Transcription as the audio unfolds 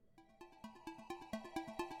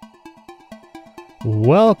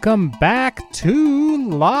Welcome back to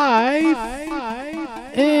Life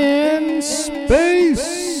in Space.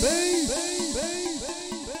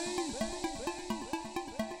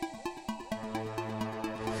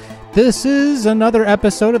 This is another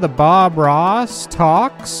episode of the Bob Ross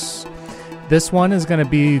Talks. This one is going to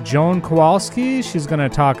be Joan Kowalski. She's going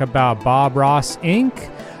to talk about Bob Ross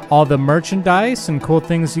Inc., all the merchandise and cool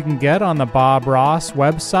things you can get on the Bob Ross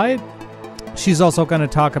website. She's also going to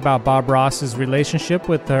talk about Bob Ross's relationship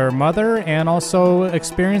with her mother and also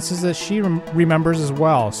experiences that she remembers as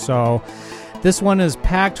well. So this one is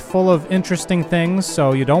packed full of interesting things,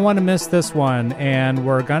 so you don't want to miss this one. And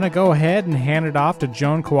we're going to go ahead and hand it off to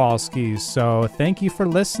Joan Kowalski. So thank you for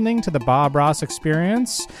listening to the Bob Ross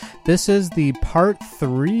Experience. This is the part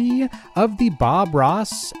 3 of the Bob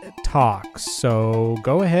Ross Talks. So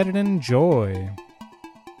go ahead and enjoy.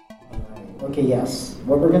 Okay, yes.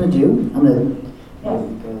 What we're going to do, I'm going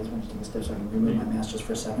to take a step so I can remove my mask just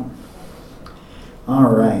for a second. All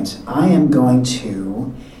right. I am going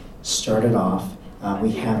to start it off.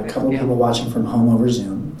 We have a couple of people watching from home over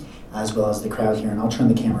Zoom, as well as the crowd here, and I'll turn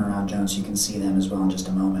the camera around, Joan, so you can see them as well in just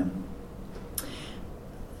a moment.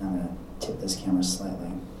 I'm going to tip this camera slightly.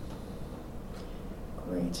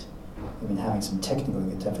 Great. We've been having some technical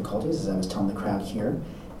difficulties, as I was telling the crowd here.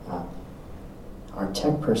 Our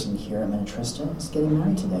tech person here at Minnetrista is getting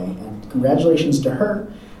married today, and congratulations to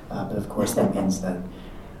her, but of course that means that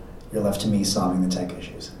you're left to me solving the tech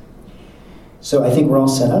issues. So I think we're all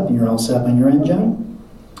set up, and you're all set up on your end, Joan?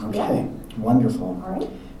 Okay, yeah. Wonderful. All right.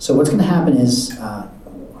 So what's going to happen is,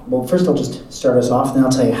 well, first I'll just start us off, then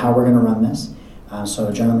I'll tell you how we're going to run this.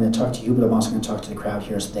 So Joan, I'm going to talk to you, but I'm also going to talk to the crowd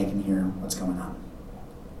here so they can hear what's going on.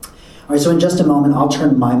 All right, so in just a moment, I'll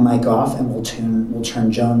turn my mic off, and we'll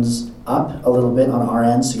turn Joan's up a little bit on our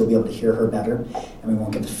end, so you'll be able to hear her better, and we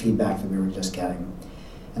won't get the feedback that we were just getting.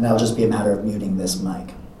 And that'll just be a matter of muting this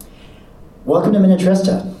mic. Welcome to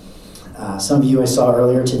Minnetrista. Some of you I saw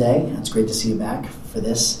earlier today. It's great to see you back for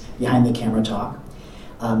this behind the camera talk.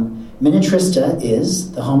 Minnetrista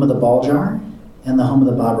is the home of the Ball Jar and the home of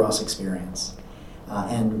the Bob Ross Experience.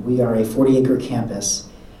 And we are a 40-acre campus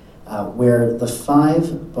where the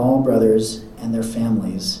 5 Ball brothers and their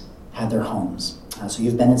families had their homes. So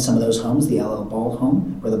you've been in some of those homes, the LL Ball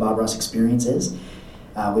home, where the Bob Ross Experience is,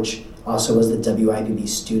 which also was the WIBB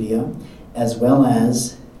studio, as well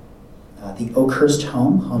as the Oakhurst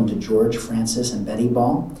home to George, Francis, and Betty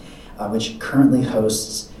Ball, which currently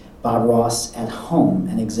hosts Bob Ross at Home,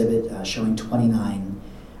 an exhibit showing 29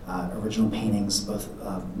 original paintings, both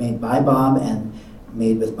made by Bob and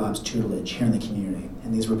made with Bob's tutelage here in the community.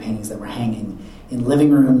 And these were paintings that were hanging in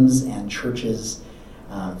living rooms and churches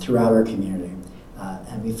throughout our community.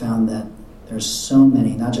 And we found that there's so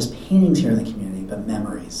many, not just paintings here in the community, but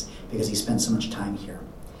memories, because he spent so much time here.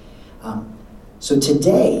 So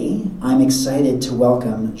today, I'm excited to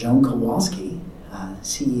welcome Joan Kowalski,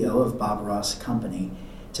 CEO of Bob Ross Company,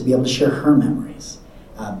 to be able to share her memories,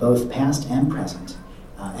 both past and present,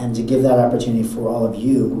 and to give that opportunity for all of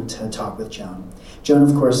you to talk with Joan. Joan,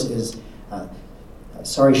 of course, is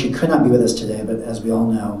sorry she could not be with us today, but as we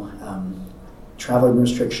all know, travel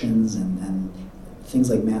restrictions and things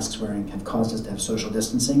like masks wearing have caused us to have social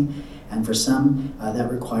distancing, and for some, that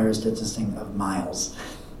requires distancing of miles.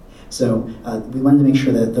 So we wanted to make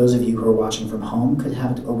sure that those of you who are watching from home could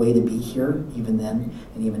have a way to be here, even then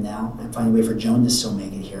and even now, and find a way for Joan to still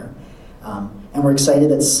make it here. And we're excited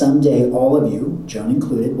that someday all of you, Joan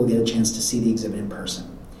included, will get a chance to see the exhibit in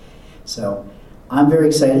person. So I'm very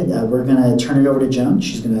excited. We're going to turn it over to Joan.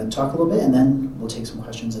 She's going to talk a little bit, and then we'll take some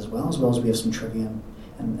questions as well as we have some trivia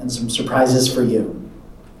and some surprises for you.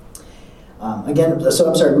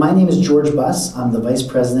 My name is George Buss. I'm the Vice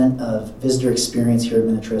President of Visitor Experience here at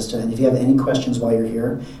Minnetrista. And if you have any questions while you're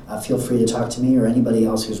here, feel free to talk to me or anybody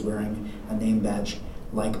else who's wearing a name badge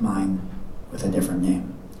like mine with a different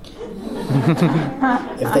name.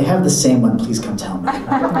 If they have the same one, please come tell me.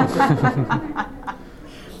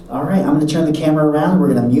 All right, I'm going to turn the camera around.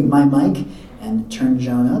 We're going to mute my mic and turn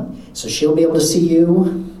Joan up so she'll be able to see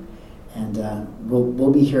you, and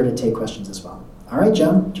we'll be here to take questions as well. All right,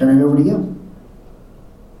 Joan, turn it over to you.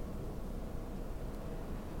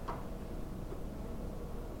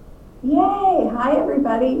 Yay! Hi,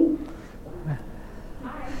 everybody.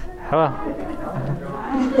 Hello.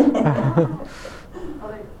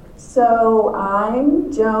 So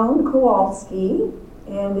I'm Joan Kowalski,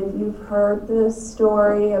 and if you've heard the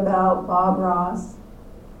story about Bob Ross,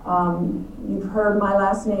 you've heard my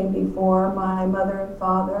last name before. My mother and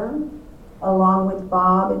father, along with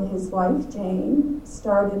Bob and his wife Jane,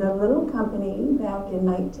 started a little company back in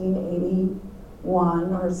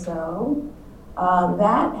 1981 or so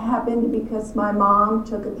That happened because my mom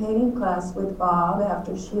took a painting class with Bob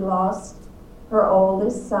after she lost her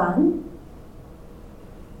oldest son.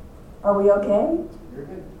 Are we okay? You're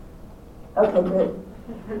good. Okay, good.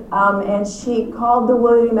 And she called the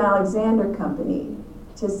William Alexander Company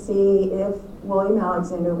to see if William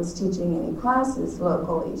Alexander was teaching any classes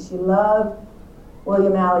locally. She loved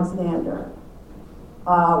William Alexander.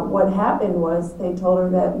 What happened was they told her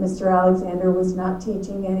that Mr. Alexander was not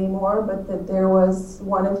teaching anymore, but that there was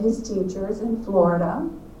one of his teachers in Florida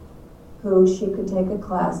who she could take a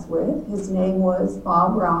class with. His name was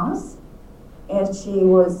Bob Ross, and she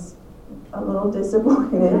was a little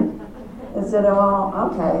disappointed and said, oh,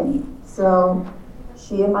 okay. So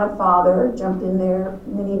she and my father jumped in their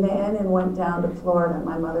minivan and went down to Florida.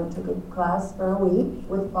 My mother took a class for a week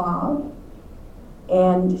with Bob,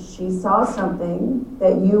 and she saw something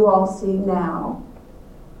that you all see now,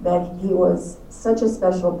 that he was such a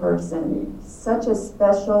special person, such a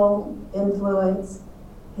special influence,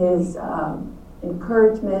 his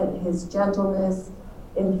encouragement, his gentleness.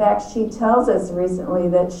 In fact, she tells us recently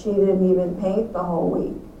that she didn't even paint the whole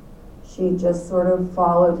week. She just sort of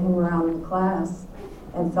followed him around the class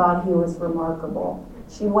and thought he was remarkable.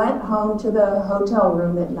 She went home to the hotel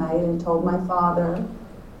room at night and told my father,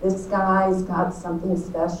 this guy's got something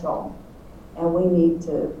special, and we need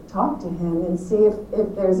to talk to him and see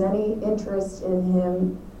if there's any interest in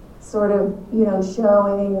him sort of,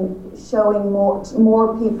 showing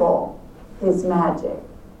more people his magic.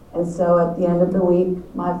 And so at the end of the week,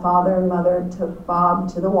 my father and mother took Bob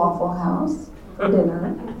to the Waffle House for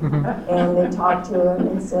dinner, and they talked to him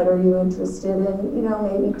and said, are you interested in,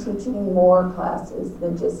 maybe teaching more classes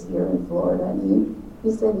than just here in Florida? And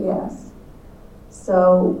he said yes.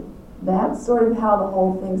 So that's sort of how the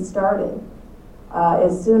whole thing started.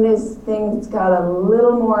 As soon as things got a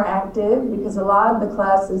little more active, because a lot of the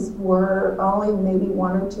classes were only maybe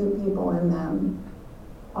one or two people in them,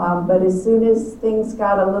 but as soon as things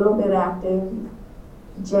got a little bit active,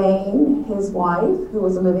 Jane, his wife, who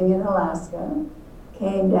was living in Alaska,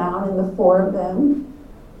 came down, and the four of them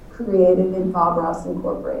created Bob Ross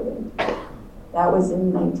Incorporated. That was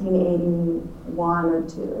in 1981 or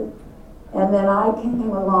 2. And then I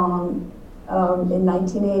came along in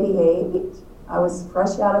 1988. I was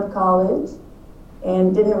fresh out of college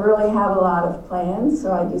and didn't really have a lot of plans,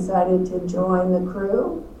 so I decided to join the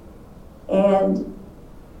crew. And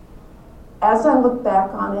as I look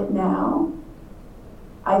back on it now,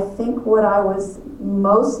 I think what I was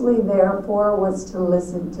mostly there for was to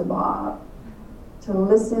listen to Bob, to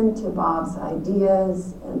listen to Bob's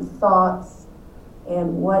ideas and thoughts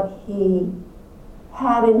and what he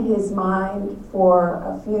had in his mind for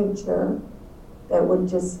a future that would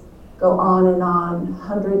just go on and on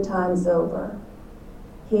 100 times over.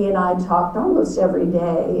 He and I talked almost every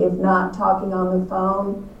day. If not talking on the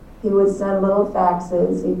phone, he would send little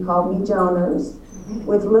faxes. He called me Joners,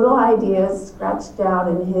 with little ideas scratched out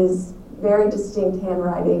in his very distinct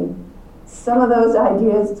handwriting. Some of those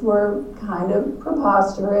ideas were kind of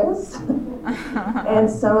preposterous, and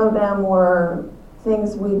some of them were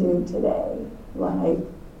things we do today, like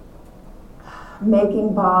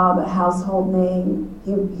making Bob a household name.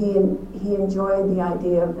 He enjoyed the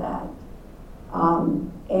idea of that,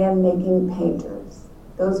 and making painters.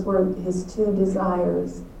 Those were his two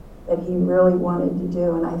desires that he really wanted to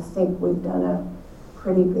do, and I think we've done a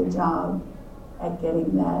pretty good job at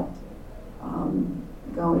getting that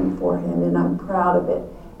going for him, and I'm proud of it.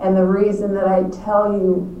 And the reason that I tell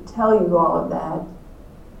you all of that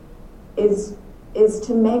is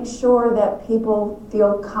to make sure that people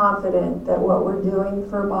feel confident that what we're doing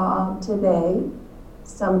for Bob today,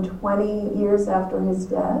 some 20 years after his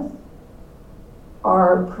death,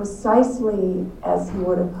 are precisely as he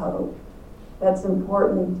would have hoped. That's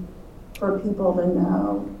important for people to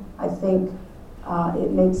know. I think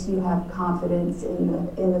it makes you have confidence in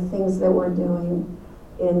the things that we're doing,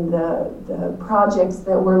 in the projects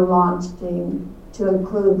that we're launching to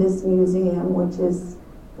include this museum, which is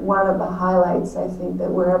one of the highlights I think that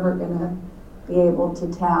we're ever going to be able to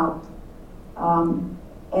tout,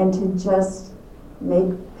 and to just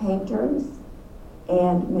make painters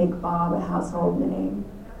and make Bob a household name.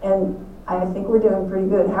 And I think we're doing pretty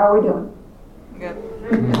good. How are we doing? Good.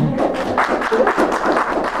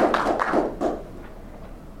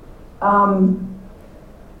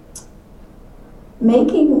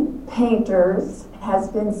 Making painters has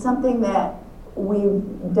been something that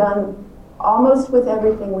we've done almost with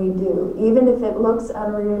everything we do, even if it looks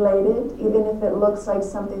unrelated, even if it looks like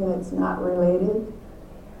something that's not related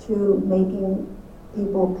to making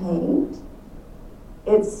people paint.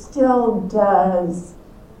 It still does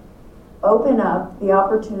open up the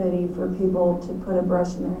opportunity for people to put a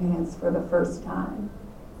brush in their hands for the first time.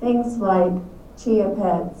 Things like Chia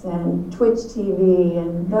Pets and Twitch TV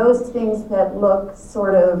and those things that look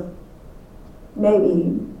sort of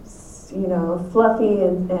maybe, fluffy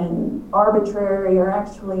and arbitrary are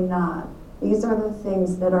actually not. These are the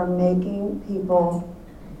things that are making people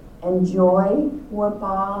enjoy what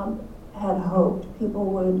Bob had hoped people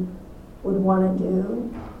would want to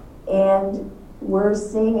do. And we're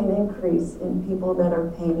seeing an increase in people that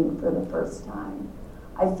are painting for the first time.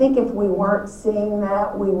 I think if we weren't seeing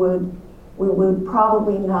that, we would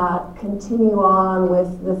probably not continue on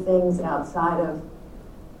with the things outside of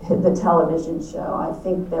the television show. I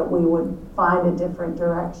think that we would find a different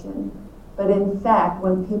direction. But in fact,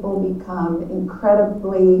 when people become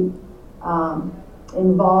incredibly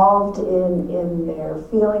involved in their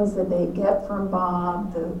feelings that they get from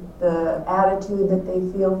Bob, the attitude that they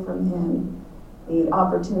feel from him, the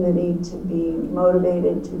opportunity to be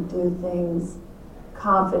motivated to do things,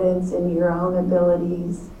 confidence in your own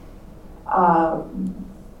abilities,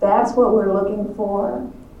 that's what we're looking for.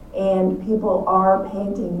 And people are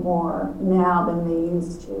painting more now than they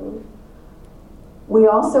used to. We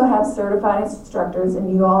also have certified instructors, and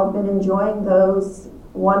you all have been enjoying those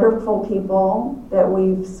wonderful people that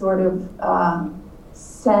we've sort of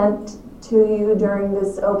sent to you during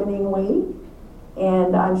this opening week.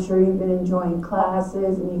 And I'm sure you've been enjoying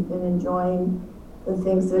classes, and you've been enjoying the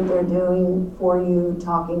things that they're doing for you,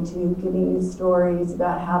 talking to you, giving you stories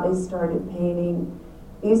about how they started painting.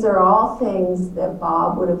 These are all things that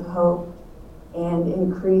Bob would have hoped and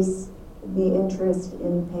increase the interest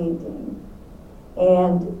in painting.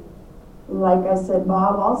 And like I said,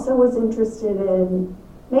 Bob also was interested in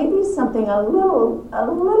maybe something a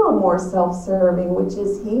little more self-serving, which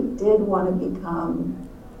is he did want to become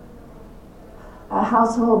a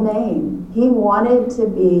household name. He wanted to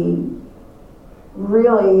be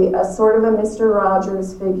really a sort of a Mr.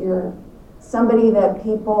 Rogers figure, somebody that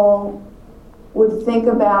people would think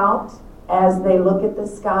about as they look at the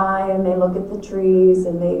sky and they look at the trees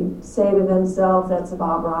and they say to themselves, that's a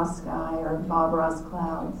Bob Ross sky or Bob Ross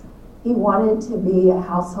clouds. He wanted to be a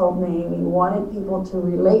household name. He wanted people to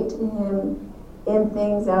relate to him in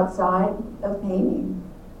things outside of painting.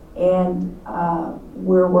 And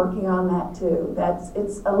we're working on that too.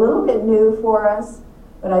 It's a little bit new for us,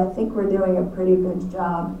 but I think we're doing a pretty good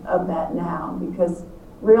job of that now, because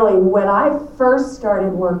really when I first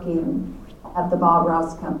started working at the Bob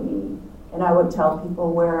Ross Company, and I would tell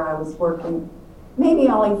people where I was working, maybe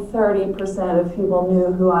only 30% of people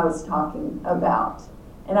knew who I was talking about.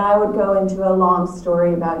 And I would go into a long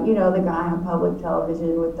story about, the guy on public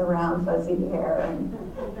television with the round fuzzy hair.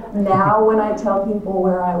 And now when I tell people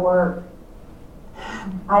where I work,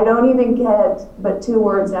 I don't even get but 2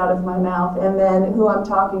 words out of my mouth, and then who I'm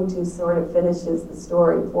talking to sort of finishes the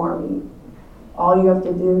story for me. All you have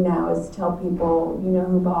to do now is tell people,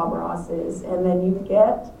 who Bob Ross is, and then you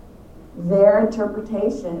get their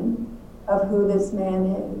interpretation of who this man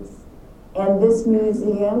is. And this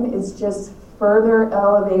museum is just further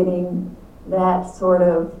elevating that sort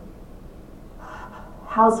of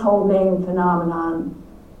household name phenomenon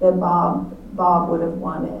that Bob would have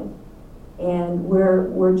wanted. And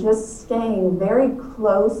we're just staying very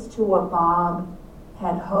close to what Bob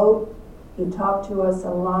had hoped. He talked to us a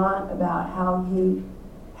lot about how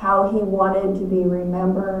he wanted to be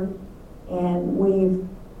remembered, and we've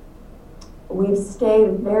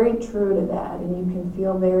stayed very true to that, and you can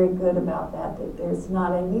feel very good about that there's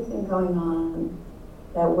not anything going on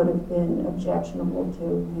that would have been objectionable to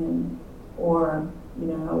him, or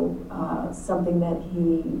something that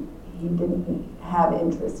he didn't have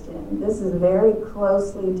interest in. This is very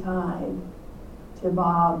closely tied to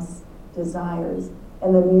Bob's desires,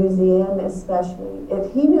 and the museum especially.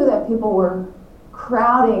 If he knew that people were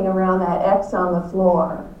crowding around that X on the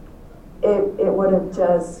floor, it would have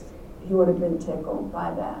just, he would have been tickled by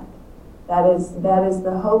that. That is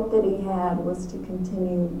the hope that he had, was to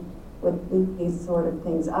continue with these sort of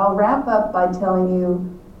things. I'll wrap up by telling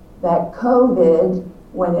you that COVID,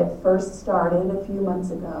 when it first started a few months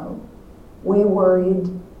ago, we worried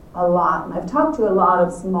a lot. And I've talked to a lot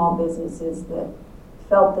of small businesses that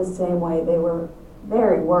felt the same way. They were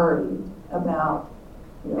very worried about,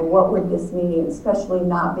 what would this mean, especially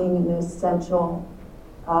not being an essential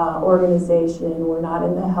organization. We're not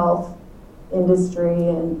in the health industry,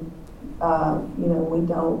 and we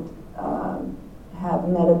don't have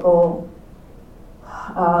medical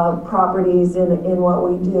properties in what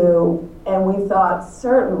we do. And we thought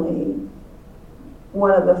certainly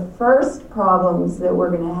one of the first problems that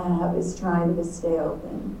we're going to have is trying to stay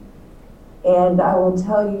open. And I will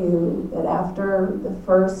tell you that after the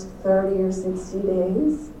first 30 or 60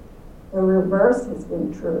 days, the reverse has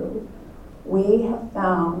been true. We have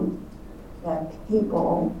found that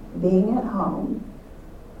people being at home,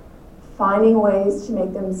 finding ways to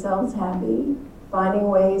make themselves happy, finding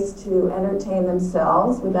ways to entertain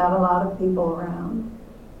themselves without a lot of people around.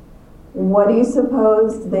 What do you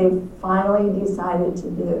suppose they've finally decided to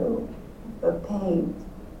do? But paint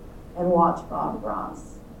and watch Bob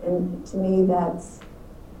Ross. And to me, that's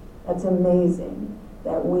amazing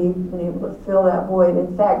that we've been able to fill that void.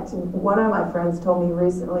 In fact, one of my friends told me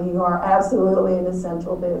recently, you are absolutely an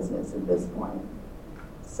essential business at this point.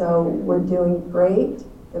 So we're doing great.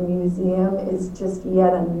 The museum is just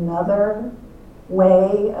yet another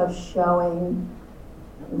way of showing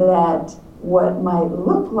that what might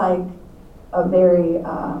look like a very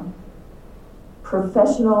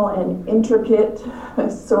professional and intricate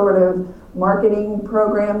sort of marketing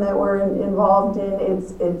program that we're involved in,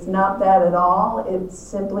 it's not that at all. It's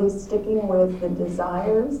simply sticking with the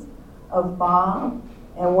desires of Bob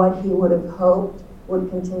and what he would have hoped would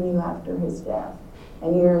continue after his death.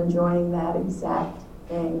 And you're enjoying that exact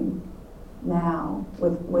thing now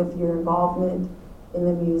with your involvement in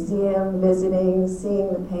the museum, visiting, seeing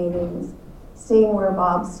the paintings, seeing where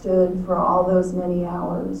Bob stood for all those many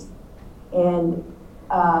hours. And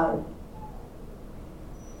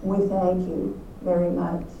we thank you very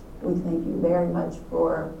much. We thank you very much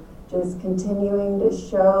for just continuing to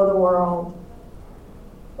show the world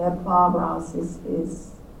that Bob Ross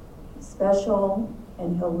is special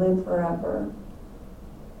and he'll live forever.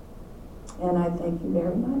 And I thank you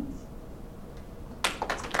very much.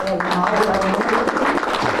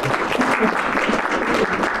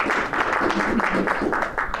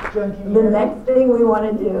 And the next thing we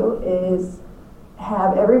want to do is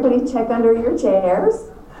have everybody check under your chairs,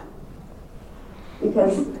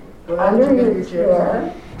 because under your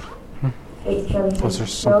chair, it's going to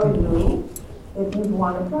show you if you've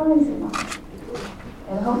won a prize or not.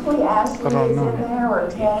 And hopefully Ashley is in there, or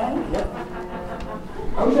Ted.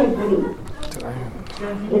 Okay, great.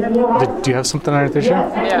 Do you have something under the chair?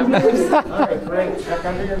 Yes. Yeah. All right, great. Check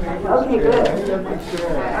under your name. Okay, good.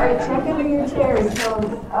 All right, check under your chairs. So,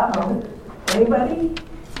 uh-oh. Anybody?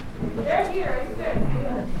 They're here, right there.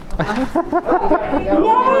 Yay!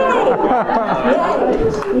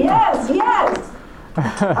 Yay! Yes.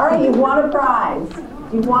 All right, you've won a prize.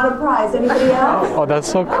 You've won a prize. Anybody else? Oh,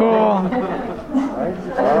 that's so cool.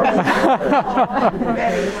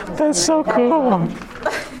 That's so cool.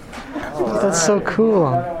 That's so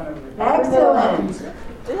cool. Excellent.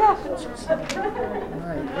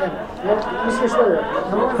 Mr. Schroeder.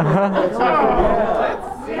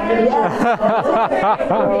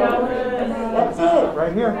 That's it.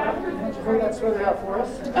 Right here. Why don't you hold that sweater out for us?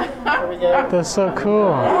 There we go. That's so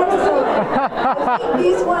cool. I think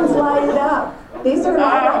these ones lighted up. These are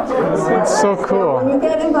light up sweaters. That's so cool. When you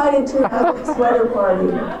get invited to another sweater party,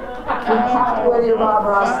 you have to wear your Bob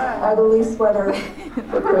Ross ugly sweater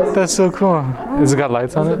for Christmas. That's so cool. Has it got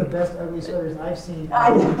lights on Those are the it? best ugly sweaters I've seen. I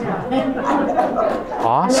know. And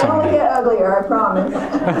Awesome. they only get uglier, I promise.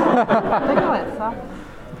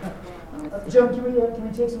 Joan, can we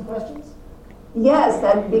take some questions? Yes,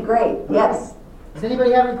 that'd be great. Yes. Does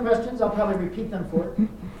anybody have any questions? I'll probably repeat them for it.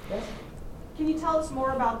 Yes? Can you tell us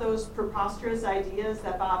more about those preposterous ideas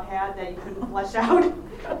that Bob had that you couldn't flesh out?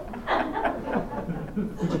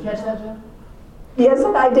 Did you catch that, Joan? Yes,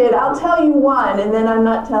 I did. I'll tell you one, and then I'm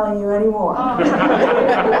not telling you anymore.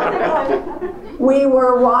 We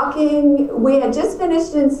were walking, we had just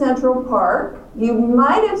finished in Central Park. You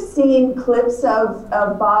might have seen clips of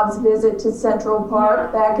Bob's visit to Central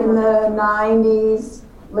Park back in the 90s,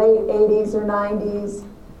 late 80s or 90s,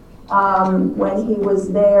 when he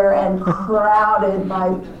was there and crowded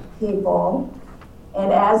by people.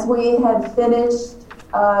 And as we had finished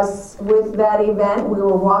with that event, we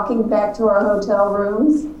were walking back to our hotel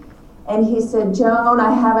rooms, and he said, "Joan,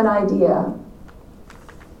 I have an idea.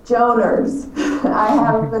 Joners, I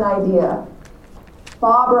have an idea.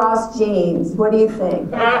 Bob Ross jeans, what do you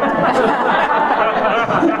think?"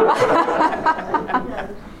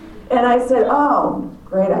 And I said, "Oh,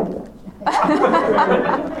 great idea."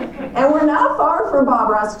 And we're not far from Bob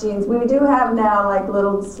Ross jeans. We do have now like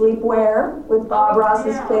little sleepwear with Bob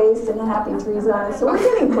Ross's face and happy trees on it. So we're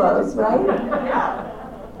getting close, right? Yeah.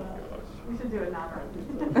 We should do it now.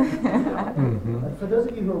 For those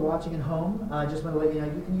of you who are watching at home, I just want to let you know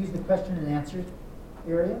you can use the question and answer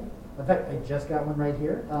area. In fact, I just got one right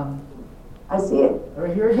here. I see it.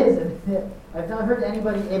 Right here it is. I've not heard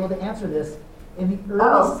anybody able to answer this. In the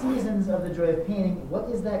early seasons of The Joy of Painting, what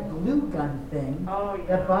is that glue gun thing Oh, yeah.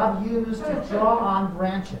 that Bob used to draw on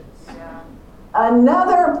branches? Yeah.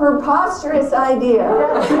 Another preposterous idea.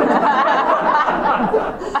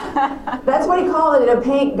 That's what he called it, a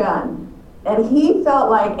paint gun. And he felt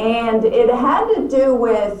like, and it had to do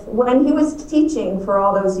with when he was teaching for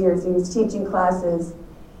all those years, he was teaching classes,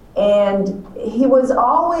 and he was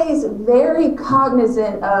always very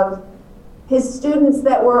cognizant of his students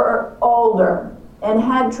that were older and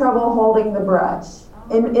had trouble holding the brush.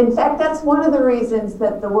 In fact, that's one of the reasons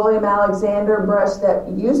that the William Alexander brush that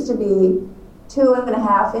used to be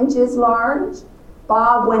 2.5 inches large,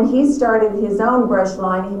 Bob, when he started his own brush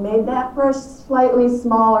line, he made that brush slightly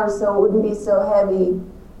smaller so it wouldn't be so heavy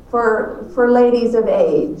for ladies of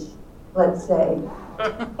age, let's say.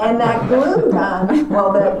 And that glue gun,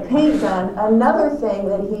 well, the paint gun, another thing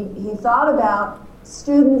that he thought about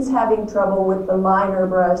students having trouble with the liner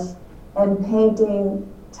brush and painting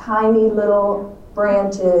tiny little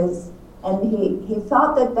branches, and he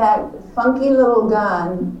thought that funky little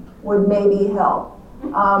gun would maybe help.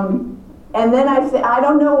 And then I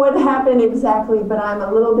don't know what happened exactly, but I'm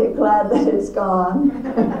a little bit glad that it's gone.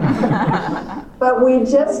 But we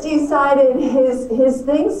just decided his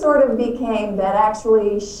thing sort of became that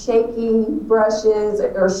actually shaky brushes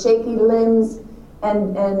or shaky limbs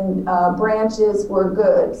and branches were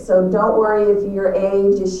good. So don't worry if your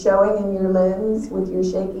age is showing in your limbs with your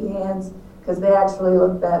shaky hands, because they actually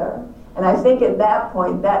look better. And I think at that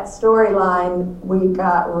point, that storyline, we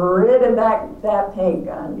got rid of that paint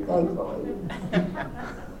gun, thankfully.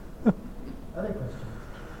 Other questions?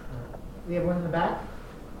 We have one in the back.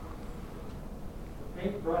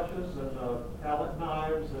 Paint brushes and palette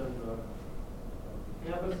knives and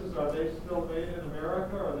canvases, are they still made in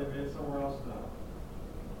America or are they made somewhere else now?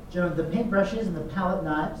 Joan, the paint brushes and the palette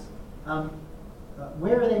knives,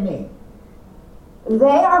 where are they made? They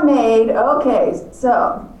are made, okay,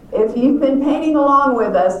 so if you've been painting along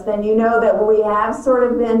with us, then you know that we have sort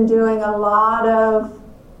of been doing a lot of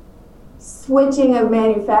switching of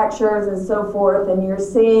manufacturers and so forth, and you're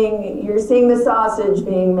seeing the sausage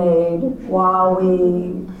being made while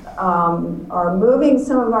we are moving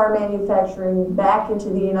some of our manufacturing back into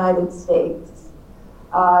the United States.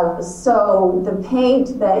 So the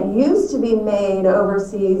paint that used to be made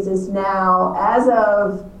overseas is now, as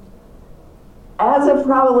of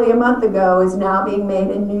probably a month ago, is now being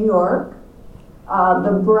made in New York.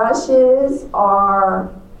 The brushes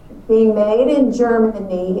are being made in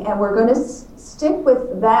Germany, and we're going to stick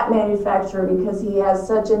with that manufacturer because he has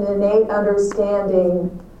such an innate understanding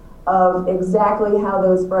of exactly how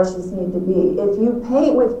those brushes need to be. If you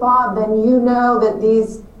paint with Bob, then you know that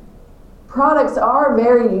these products are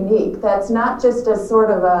very unique. That's not just a sort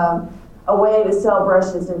of a way to sell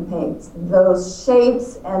brushes and paints. Those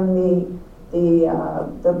shapes and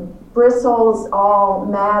the bristles all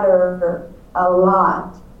matter a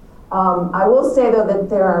lot. I will say though that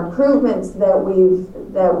there are improvements that we've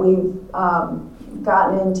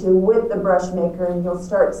gotten into with the brush maker, and you'll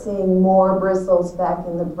start seeing more bristles back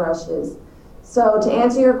in the brushes. So to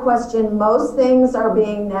answer your question, most things are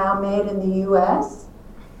being now made in the U.S.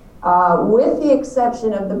 With the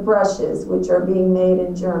exception of the brushes, which are being made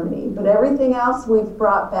in Germany, but everything else we've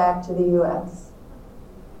brought back to the U.S.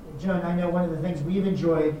 Joan, I know one of the things we've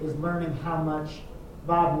enjoyed is learning how much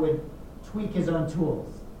Bob would tweak his own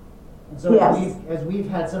tools. And so yes. as we've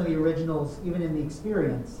had some of the originals, even in the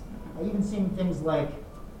experience, I even seen things like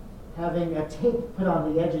having a tape put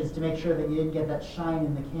on the edges to make sure that you didn't get that shine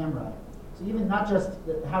in the camera. So even not just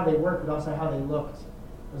how they worked, but also how they looked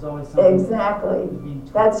was always something. Exactly.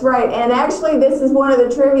 That's right. And actually, this is one of the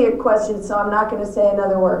trivia questions, so I'm not going to say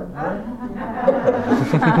another word.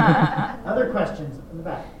 Other questions in the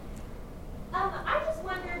back? I just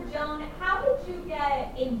wondered, Joan, how did you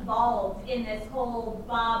get involved in this whole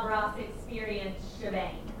Bob Ross experience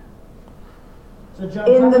shebang? So Joan,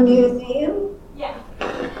 in the museum? Yeah.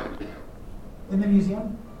 In the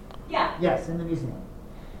museum? Yeah. Yes, in the museum.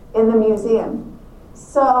 In the museum.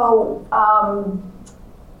 So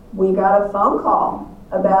we got a phone call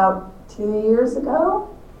about 2 years ago.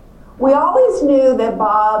 We always knew that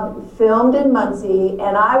Bob filmed in Muncie,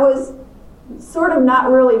 and I was sort of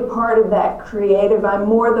not really part of that creative. I'm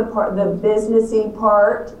more the businessy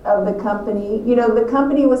part of the company. You know, the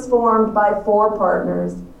company was formed by 4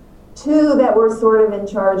 partners, 2 that were sort of in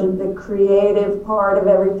charge of the creative part of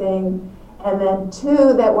everything, and then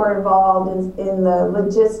 2 that were involved in the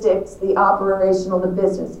logistics, the operational, the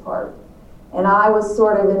business part. And I was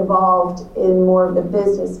sort of involved in more of the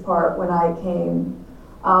business part when I came.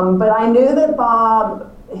 But I knew that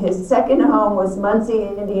Bob, his second home was Muncie,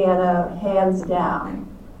 Indiana, hands down.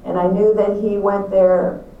 And I knew that he went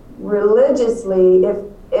there religiously.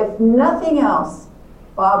 If nothing else,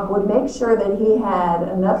 Bob would make sure that he had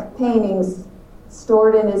enough paintings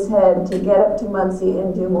stored in his head to get up to Muncie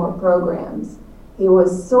and do more programs. He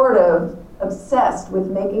was sort of obsessed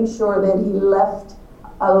with making sure that he left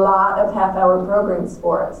a lot of half-hour programs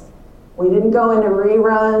for us. We didn't go into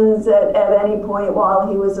reruns at any point while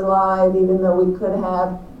he was alive, even though we could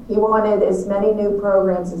have. He wanted as many new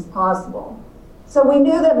programs as possible. So we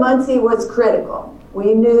knew that Muncie was critical.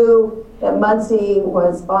 We knew that Muncie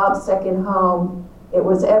was Bob's second home. It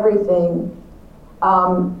was everything.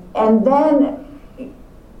 And then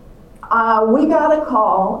we got a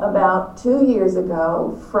call about 2 years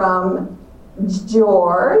ago from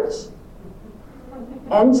George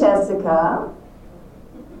and Jessica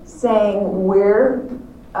saying, we're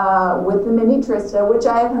with the Mini Trista, which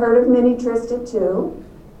I have heard of Mini Trista too,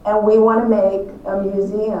 and we want to make a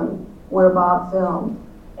museum where Bob filmed.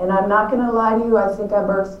 And I'm not going to lie to you, I think I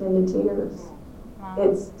burst into tears.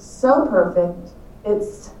 It's so perfect.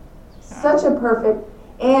 It's such a perfect,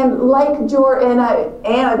 and like George, and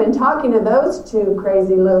I've been talking to those two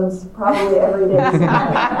crazy loons probably every day.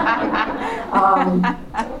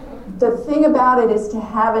 The thing about it is to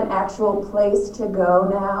have an actual place to go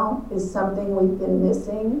now is something we've been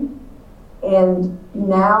missing. And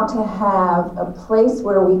now to have a place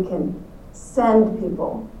where we can send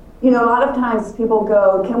people. You know, a lot of times people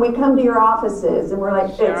go, can we come to your offices? And we're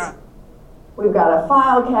like, Sure. We've got a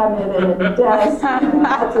file cabinet and a desk, and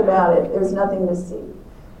that's about it. There's nothing to see.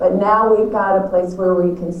 But now we've got a place where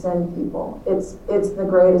we can send people. It's the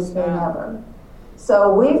greatest thing ever.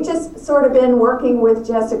 So we've just sort of been working with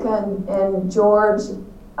Jessica and George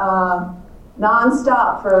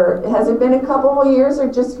nonstop for, has it been a couple of years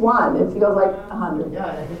or just one? It feels like 100. Yeah,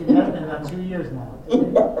 I think it has been about 2 years now.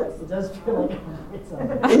 Yes. It does feel like it's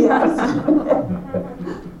Yes.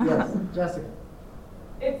 Yes, Jessica.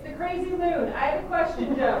 It's the crazy loon. I have a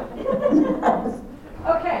question, Joe. Yes.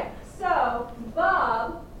 Okay, so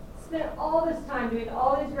Bob spent all this time doing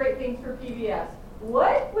all these great things for PBS.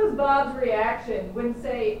 What was Bob's reaction when,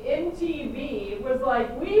 say, MTV was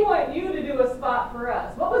like, we want you to do a spot for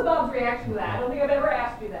us? What was Bob's reaction to that? I don't think I've ever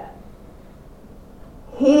asked you that.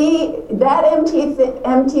 That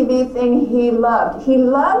MTV thing he loved. He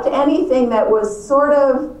loved anything that was sort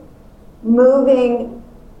of moving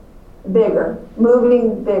bigger.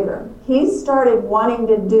 He started wanting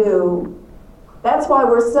to do, that's why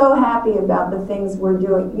we're so happy about the things we're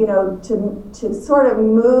doing, you know, to sort of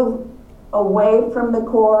move away from the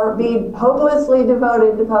core, be hopelessly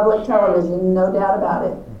devoted to public television, no doubt about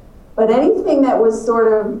it. But anything that was sort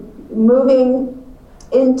of moving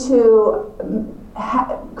into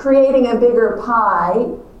creating a bigger pie,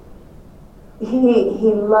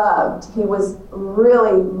 he loved. He was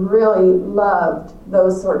really, really loved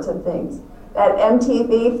those sorts of things. That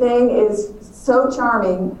MTV thing is so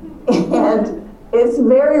charming, and it's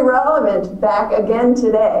very relevant back again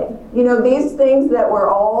today. You know, these things that were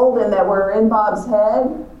old and that were in Bob's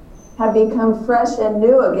head have become fresh and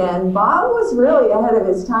new again. Bob was really ahead of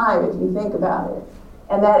his time, if you think about it.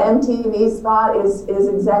 And that MTV spot is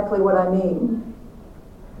exactly what I mean.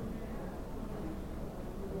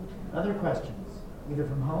 Other questions, either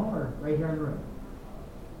from home or right here in the room?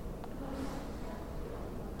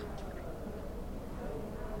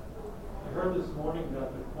 I heard this morning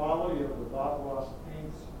that the quality of the Bob Ross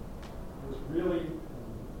paints is really an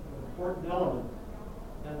important element,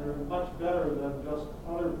 and they're much better than just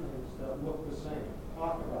other paints that look the same.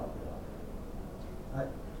 Talk about that.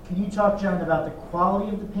 Can you talk, Joan, about the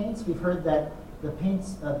quality of the paints? We've heard that the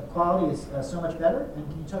paints quality is so much better, and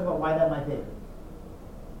can you talk about why that might be?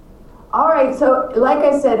 All right, so like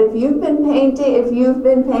I said, if you've been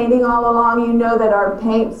painting all along, you know that our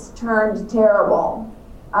paints turned terrible.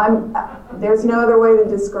 There's no other way to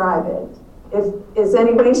describe it. Is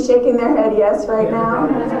anybody shaking their head yes right now?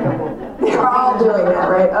 They're all doing that,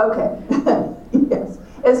 right? Okay. Yes.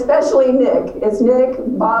 Especially Nick. Is Nick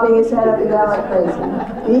bobbing his head up and down like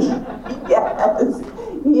crazy? Yes.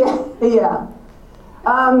 Yeah.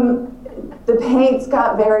 The paints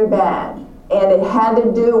got very bad, and it had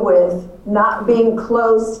to do with not being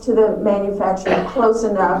close to the manufacturer, close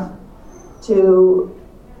enough to,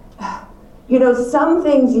 you know, some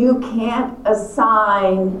things you can't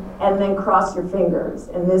assign and then cross your fingers.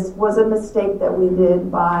 And this was a mistake that we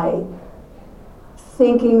did by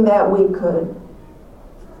thinking that we could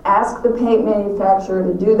ask the paint manufacturer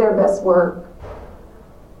to do their best work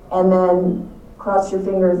and then cross your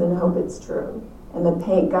fingers and hope it's true. And the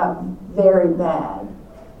paint got very bad.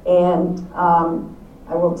 And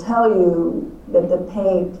I will tell you that the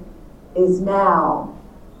paint is now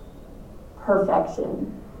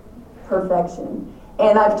perfection.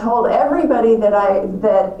 And I've told everybody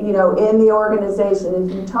that you know, in the organization,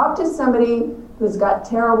 if you talk to somebody who's got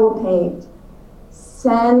terrible paint,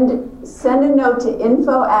 send a note to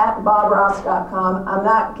info@bobross.com. I'm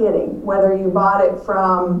not kidding. Whether you bought it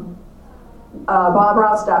from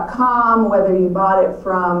bobross.com, whether you bought it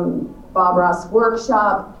from Bob Ross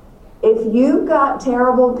Workshop, if you've got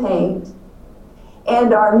terrible paint,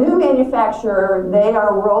 and our new manufacturer, they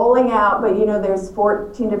are rolling out, but there's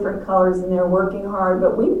 14 different colors and they're working hard,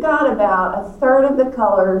 but we've got about a third of the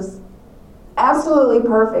colors absolutely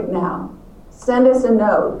perfect now. Send us a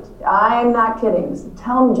note. I'm not kidding. So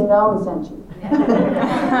tell them Janelle sent you.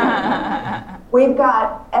 We've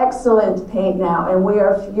got excellent paint now, and we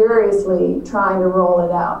are furiously trying to roll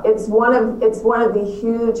it out. It's one of the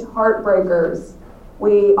huge heartbreakers.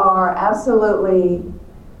 We are absolutely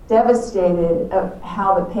devastated of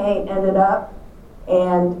how the paint ended up,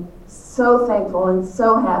 and so thankful and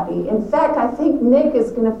so happy. In fact, I think Nick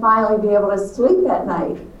is going to finally be able to sleep at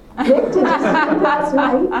night. Nick, did you sleep last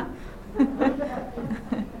night?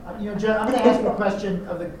 Jen, I'm going to ask you a question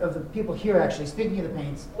of the people here, actually. Speaking of the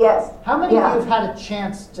paints, Yes. how many of you have had a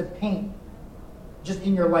chance to paint just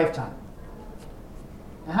in your lifetime?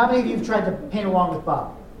 And how many of you have tried to paint along with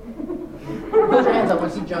Bob? Put your hands up. I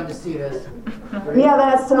want to see John to see this. Great. Yeah,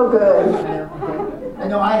 that's so good. I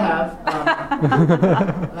know I have.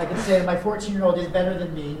 And I can say that my 14-year-old is better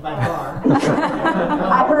than me by far.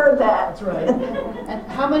 I heard that. That's right. And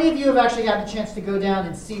how many of you have actually had the chance to go down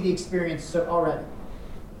and see the experience already?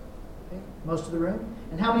 Okay. Most of the room.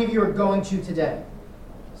 And how many of you are going to today?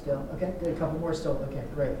 Still? Okay, good. A couple more still. Okay,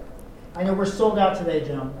 great. I know we're sold out today,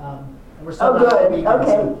 Joan. And we're sold out all weekend. Okay.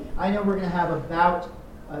 So I know we're going to have about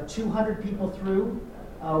 200 people through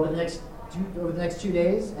over the next 2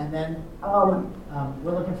 days, and then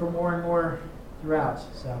we're looking for more and more throughout.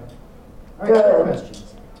 So, all right, other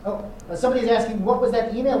questions. Somebody's asking, what was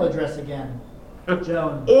that email address again,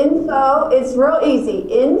 Joan? Info, it's real easy.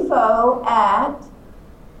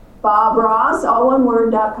 info@bobross, all one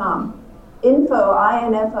word.com. Info,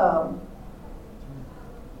 I-N-F-O.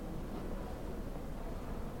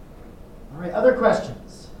 All right, other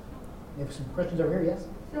questions? We have some questions over here, yes?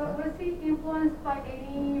 So was he influenced by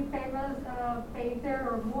any famous painter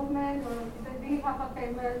or movement, or did he have a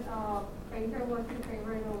famous painter was his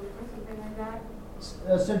favorite or something like that?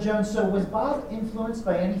 So Joan, was Bob influenced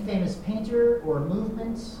by any famous painter or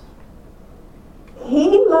movement?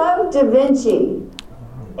 He loved Da Vinci.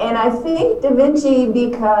 And I think Da Vinci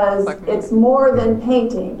because it's more than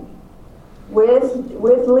painting. With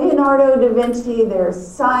Leonardo da Vinci, there's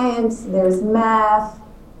science, there's math,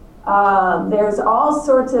 there's all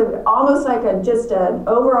sorts of, almost like just an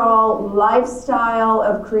overall lifestyle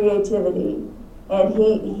of creativity. And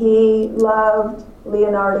he loved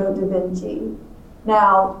Leonardo da Vinci.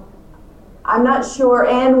 Now, I'm not sure,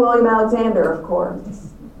 and William Alexander, of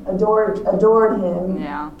course, adored him.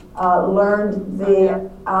 Yeah. Learned the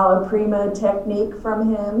alla prima technique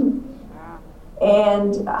from him.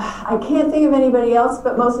 And I can't think of anybody else,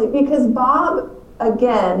 but mostly because Bob,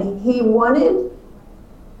 again, he wanted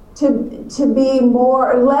to be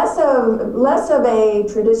less of a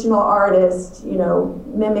traditional artist,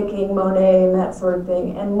 mimicking Monet and that sort of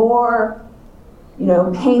thing, and more,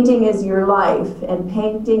 painting is your life, and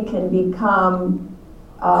painting can become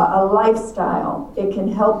a lifestyle. It can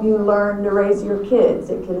help you learn to raise your kids.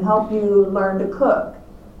 It can help you learn to cook.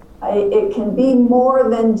 It can be more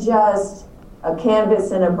than just a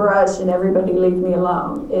canvas and a brush and everybody leave me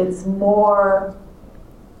alone. It's more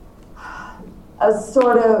a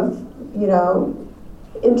sort of,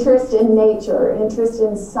 interest in nature, interest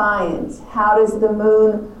in science. How does the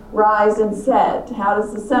moon rise and set? How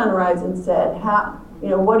does the sun rise and set?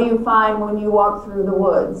 What do you find when you walk through the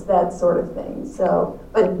woods? That sort of thing. So,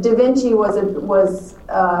 but Da Vinci was a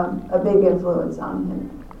big influence on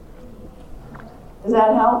him. Does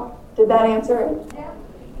that help? Did that answer it? Yeah.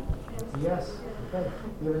 Yes. Okay.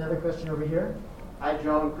 We have another question over here. Hi,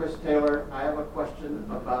 Joan. Chris Taylor. I have a question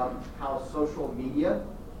about how social media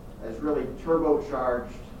has really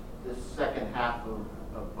turbocharged this second half of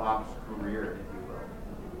Bob's career, if you will.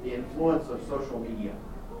 The influence of social media.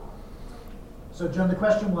 So, Joan, the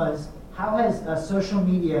question was, how has social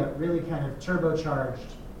media really kind of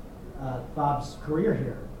turbocharged Bob's career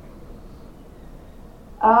here?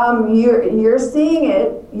 You're seeing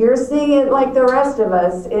it. You're seeing it like the rest of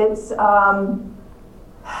us. It's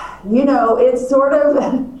it's sort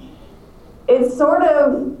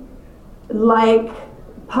of like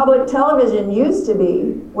public television used to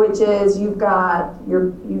be, which is you've got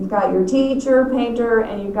your teacher, painter,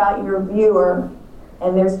 and you've got your viewer,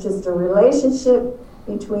 and there's just a relationship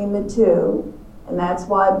between the two, and that's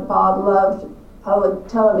why Bob loved public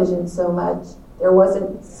television so much. There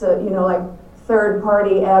wasn't like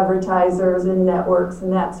third-party advertisers and networks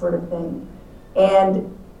and that sort of thing.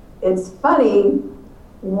 And it's funny,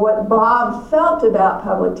 what Bob felt about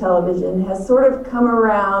public television has sort of come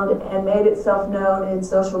around and made itself known in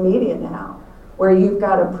social media now, where you've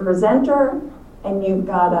got a presenter and you've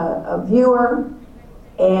got a viewer,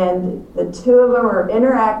 and the two of them are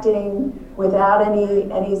interacting without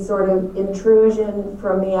any sort of intrusion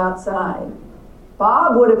from the outside.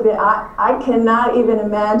 Bob would have been, I cannot even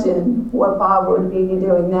imagine what Bob would be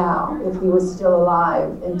doing now if he was still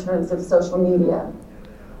alive in terms of social media.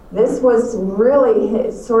 This was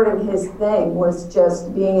really sort of his thing, was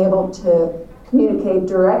just being able to communicate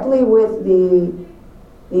directly with the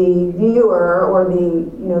viewer or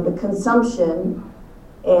the consumption,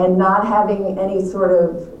 and not having any sort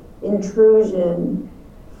of intrusion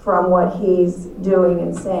from what he's doing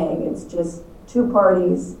and saying. It's just two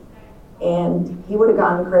parties, and he would have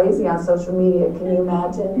gone crazy on social media. Can you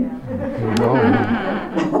imagine?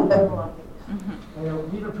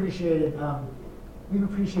 We've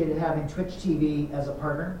appreciated having Twitch TV as a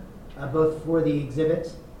partner, both for the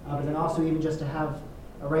exhibit, but then also even just to have,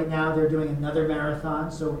 right now they're doing another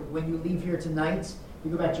marathon. So when you leave here tonight,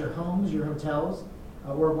 you go back to your homes, your hotels,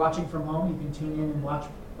 or watching from home, you can tune in and watch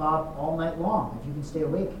Bob all night long if you can stay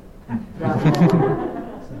awake.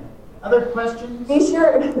 Other questions? Be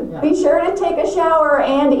sure to take a shower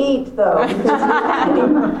and eat, though, because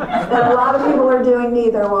that a lot of people are doing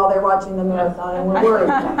neither while they're watching the marathon, and we're worried.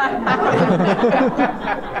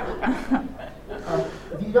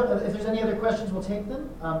 If there's any other questions, we'll take them.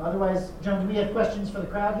 Otherwise, Joan, do we have questions for the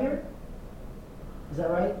crowd here? Is that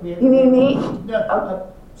right? You mean me? No.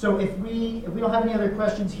 So if we don't have any other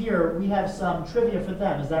questions here, we have some trivia for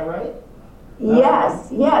them. Is that right?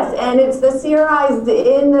 Yes, and it's the CRIs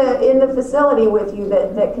in the facility with you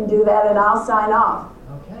that can do that, and I'll sign off.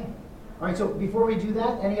 Okay. All right. So before we do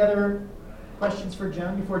that, any other questions for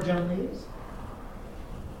Joan before Joan leaves?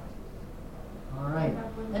 All right.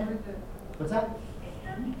 What's that?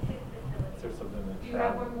 Do you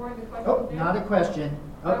have one more in the question? Oh, not a question.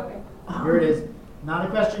 Oh, Okay. Here it is. Not a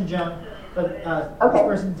question, Joan. But this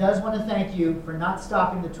person does want to thank you for not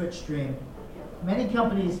stopping the Twitch stream. Many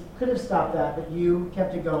companies could have stopped that, but you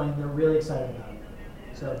kept it going. They're really excited about it.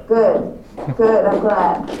 So Good. I'm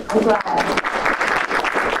glad.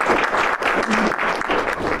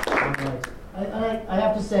 All right. I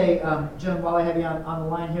have to say, Joan, while I have you on the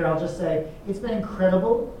line here, I'll just say it's been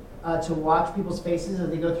incredible to watch people's faces as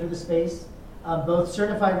they go through the space. Both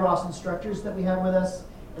certified Ross instructors that we have with us,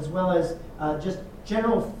 as well as just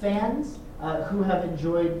general fans who have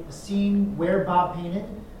enjoyed seeing where Bob painted.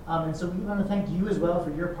 And so we want to thank you as well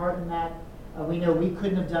for your part in that. We know we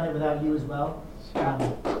couldn't have done it without you as well. So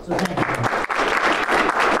thank you.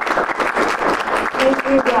 Thank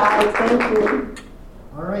you, guys. Thank you.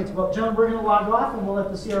 All right. Well, Joan, we're going to log off, and we'll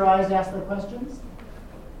let the CRIs ask their questions.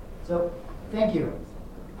 So thank you.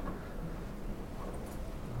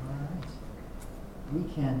 All right. We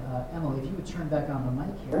can, Emily, if you would turn back on the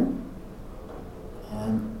mic here.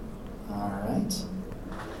 And, all right.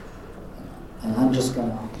 And I'm just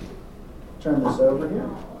going to turn this over here.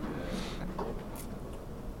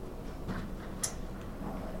 All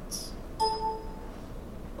right.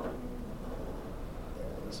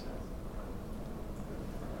 There it is.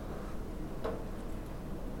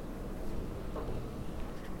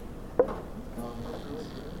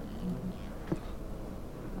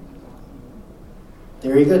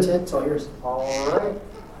 There you go, Ted. It's all yours. All right.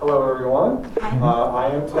 Hello, everyone. I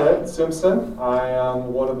am Ted Simpson. I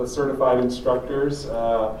am one of the certified instructors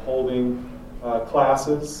holding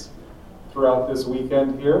classes throughout this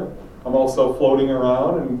weekend here. I'm also floating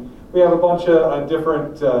around, and we have a bunch of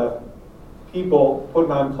different people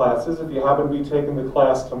putting on classes. If you happen to be taking the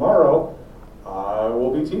class tomorrow, I will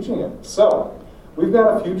be teaching it. So, we've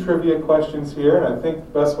got a few trivia questions here, and I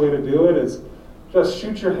think the best way to do it is just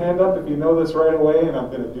shoot your hand up if you know this right away, and I'm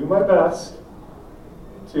going to do my best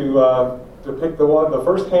to pick the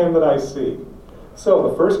first hand that I see. So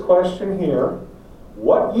the first question here,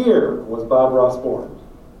 what year was Bob Ross born?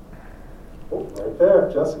 Oh, right there,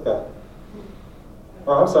 Jessica.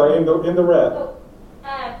 Oh, I'm sorry, in the red.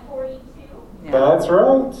 42. Yeah. That's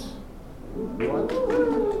right.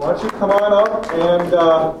 Why don't you come on up and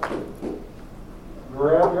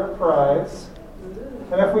grab your prize.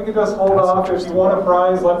 And if we could just hold off, if you want a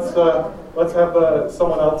prize, let's have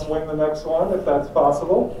someone else win the next one, if that's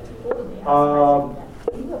possible.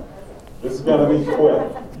 This is going to be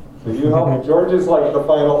quick. So you help me. George is like the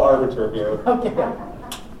final arbiter here. Okay.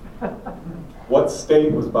 What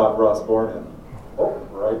state was Bob Ross born in? Oh,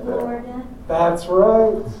 right there. Florida. That's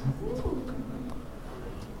right.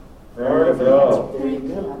 There you go. There you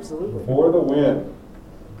go, absolutely. For the win.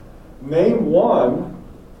 Name one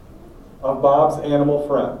of Bob's animal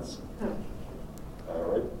friends?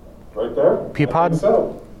 Right there? Peapod? I think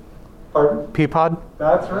so. Pardon? Peapod?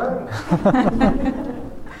 That's right.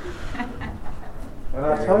 And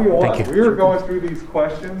I'll tell you what, Thank you. we were going through these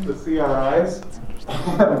questions, the CRIs.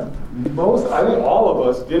 I think all of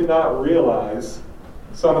us did not realize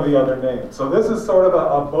some of the other names. So this is sort of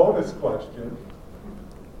a bonus question.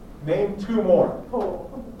 Name 2 more.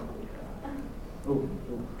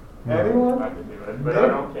 Anyone? I can do it, but I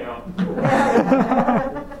don't count.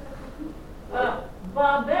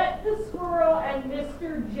 Bobette the squirrel and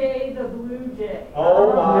Mr. J the blue jay.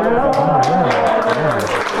 Oh my God.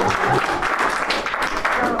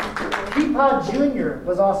 Peapod Jr.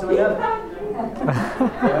 was also another.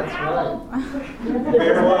 That's right.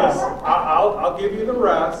 There was, I'll give you the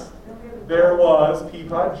rest. There was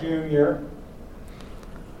Peapod Jr.,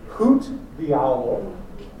 Hoot the Owl,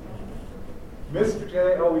 Mr.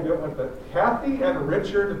 J, oh, we didn't want that. Kathy and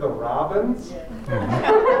Richard the Robins,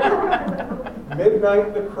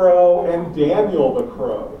 Midnight the Crow, and Daniel the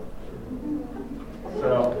Crow.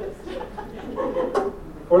 So,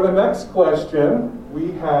 for the next question,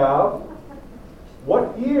 we have,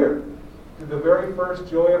 what year did the very first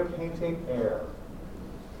Joy of Painting air?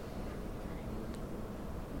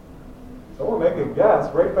 Someone make a guess.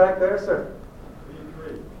 Right back there, sir.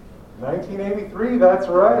 1983, that's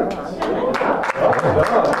right. Well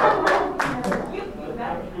done.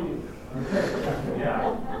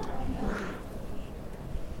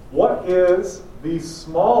 What is the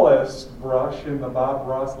smallest brush in the Bob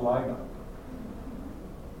Ross lineup?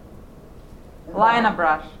 Liner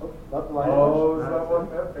brush. Oh, is that one?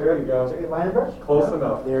 There you go. Liner brush? Close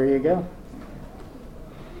enough. There you go.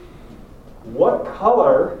 What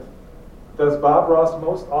color does Bob Ross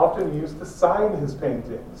most often use to sign his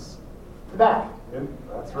paintings? The back.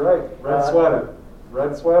 That's right. Red sweater.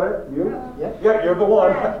 Red sweater? You? Yep. Yeah, you're the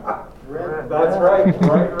one. Red. That's right.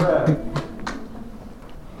 Bright red.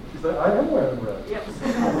 She said, I am wearing red. Yep.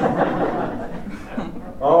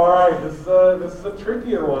 All right, this is a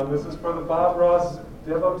trickier one. This is for the Bob Ross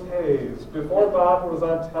devotees. Before Bob was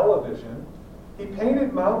on television, he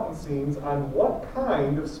painted mountain scenes on what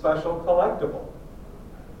kind of special collectible?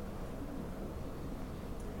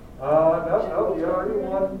 No, you already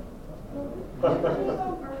won.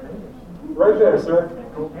 Right there, sir.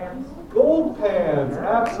 Gold pans. Gold pans,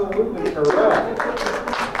 absolutely correct.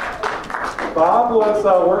 Bob was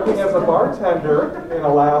working as a bartender in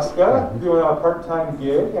Alaska, doing a part-time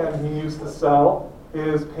gig, and he used to sell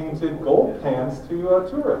his painted gold pans to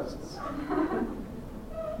tourists.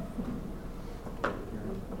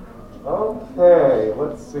 Okay,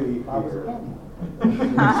 let's see here.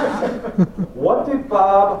 What did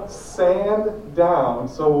Bob sand down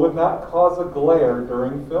so it would not cause a glare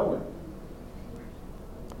during filming?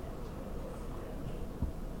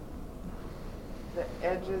 The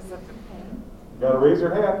edges of the paint. You gotta raise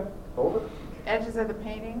your hand. Hold it. Edges of the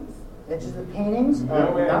paintings. Edges of the paintings.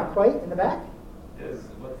 No, ma'am. Not quite in the back. Is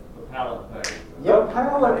what's the palette thing? The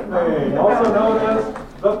palette thing, also known as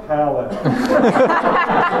the palette.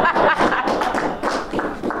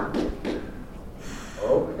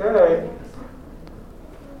 Okay.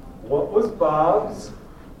 What was Bob's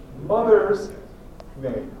mother's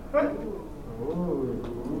name?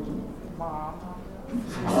 Mom.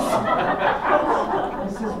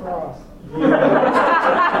 Mrs. Ross. Yeah.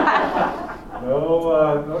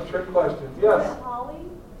 No trick questions. Yes? Holly?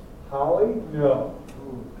 Holly? No.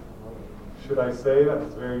 Should I say that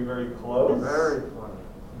was very, very close? Very funny.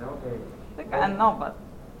 No I think I know, but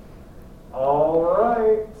All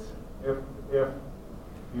right. If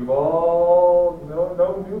you've all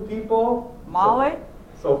know new people, Molly?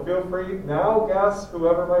 so feel free now. Guess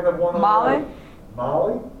whoever might have won. Molly?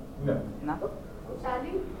 Molly? No. No.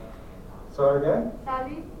 Sally? Sorry again?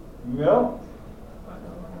 Sally? No.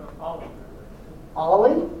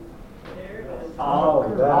 Ollie? Oh,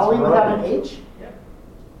 that's Ollie without an right. H?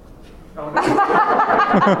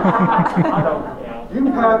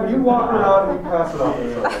 You walk around and you pass it off.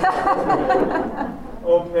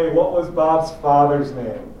 Okay, what was Bob's father's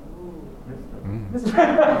name? I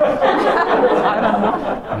don't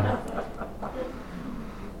know.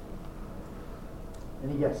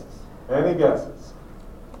 Any guesses? Any guesses?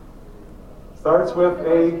 Starts with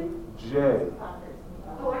a J.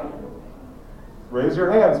 Raise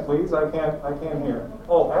your hands, please. I can't hear.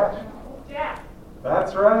 Oh, Ash. Jack.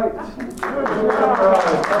 That's right. Good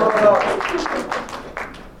right. Come on up.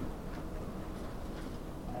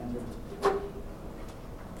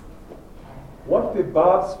 What did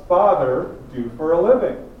Bob's father do for a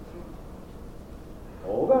living?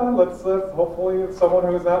 Hold on. Let's hopefully it's someone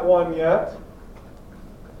who has not won yet.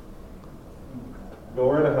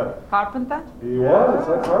 Go right ahead. Carpenter? He was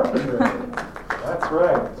a carpenter. That's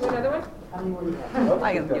right. Another one?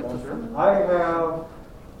 I can give this. I have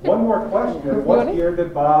one more question. What year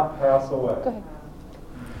did Bob pass away? Go ahead.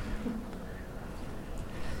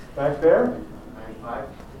 Back there? 95.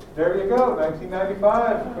 There you go,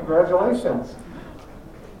 1995. Congratulations.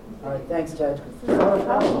 All right, thanks, Ted. What are we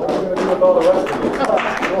going to do with all the rest of you?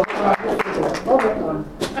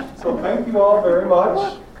 So thank you all very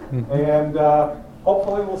much, and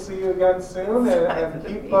hopefully we'll see you again soon. And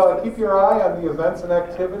keep your eye on the events and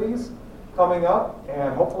activities coming up,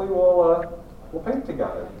 and hopefully we'll paint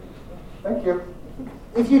together. Thank you.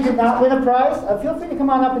 If you did not win a prize, feel free to come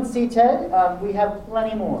on up and see Ted. We have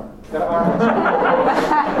plenty more. If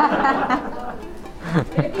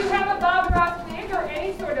you have a Bob Ross wig or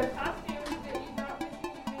any sort of costumes that you thought we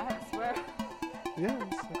should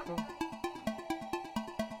use,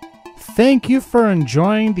 Thank you for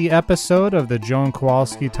enjoying the episode of the Joan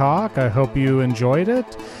Kowalski Talk. I hope you enjoyed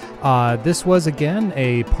it. This was, again,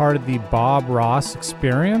 a part of the Bob Ross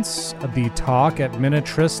experience, the talk at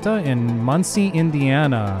Minnetrista in Muncie,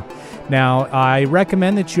 Indiana. Now, I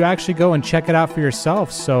recommend that you actually go and check it out for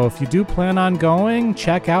yourself. So if you do plan on going,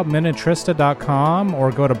 check out Minnetrista.com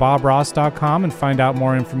or go to BobRoss.com and find out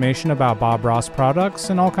more information about Bob Ross products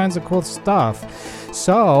and all kinds of cool stuff.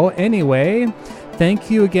 So anyway,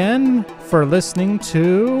 thank you again for listening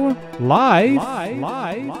to Life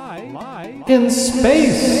in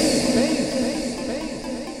Space.